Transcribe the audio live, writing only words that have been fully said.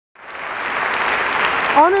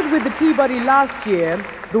Honored with the Peabody last year,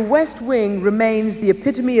 The West Wing remains the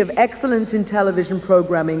epitome of excellence in television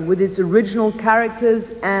programming with its original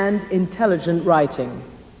characters and intelligent writing.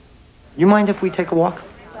 You mind if we take a walk?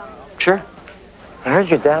 Sure. I heard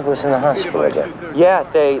your dad was in the hospital again. Yeah,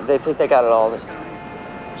 they think they got it all this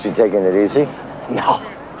time. Is he taking it easy? No.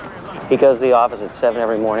 He goes to the office at 7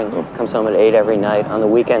 every morning, comes home at 8 every night. On the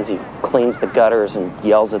weekends, he cleans the gutters and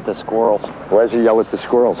yells at the squirrels. Why does he yell at the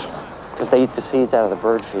squirrels? Because they eat the seeds out of the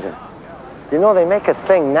bird feeder. You know, they make a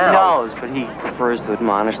thing now. He knows, but he prefers to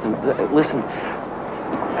admonish them. Listen,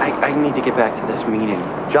 I need to get back to this meeting.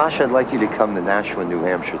 Josh, I'd like you to come to Nashua, New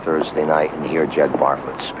Hampshire Thursday night and hear Jed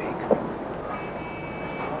Bartlett speak.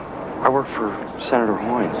 I work for Senator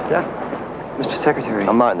Hoynes. Yeah. Mr. Secretary.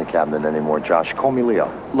 I'm not in the cabinet anymore, Josh. Call me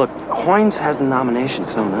Leo. Look, Hoynes has the nomination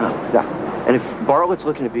sewn up. Yeah. And if Bartlett's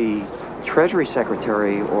looking to be Treasury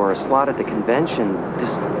Secretary or a slot at the convention,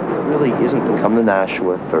 this really isn't the... Come to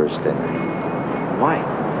Nashua Thursday night. Why?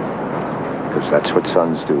 Because that's what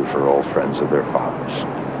sons do for old friends of their fathers.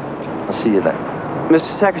 I'll see you then.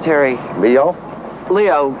 Mr. Secretary. Leo?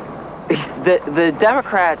 Leo, the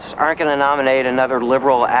Democrats aren't going to nominate another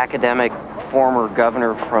liberal academic former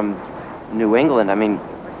governor from New England. I mean,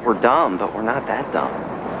 we're dumb, but we're not that dumb.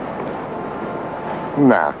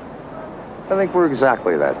 Nah. I think we're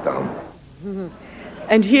exactly that dumb.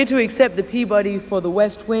 And here to accept the Peabody for The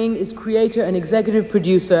West Wing is creator and executive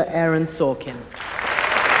producer Aaron Sorkin.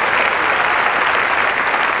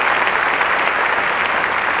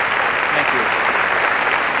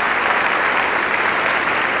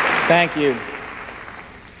 Thank you.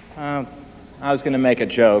 I was going to make a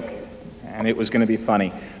joke, and it was going to be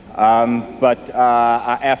funny. But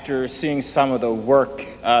after seeing some of the work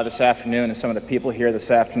this afternoon and some of the people here this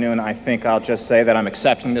afternoon, I think I'll just say that I'm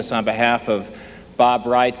accepting this on behalf of Bob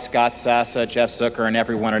Wright, Scott Sassa, Jeff Zucker, and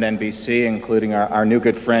everyone at NBC, including our new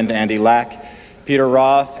good friend Andy Lack, Peter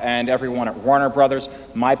Roth, and everyone at Warner Brothers,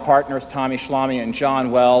 my partners Tommy Schlamme and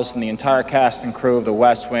John Wells, and the entire cast and crew of The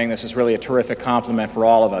West Wing. This is really a terrific compliment for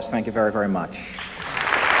all of us. Thank you very, very much.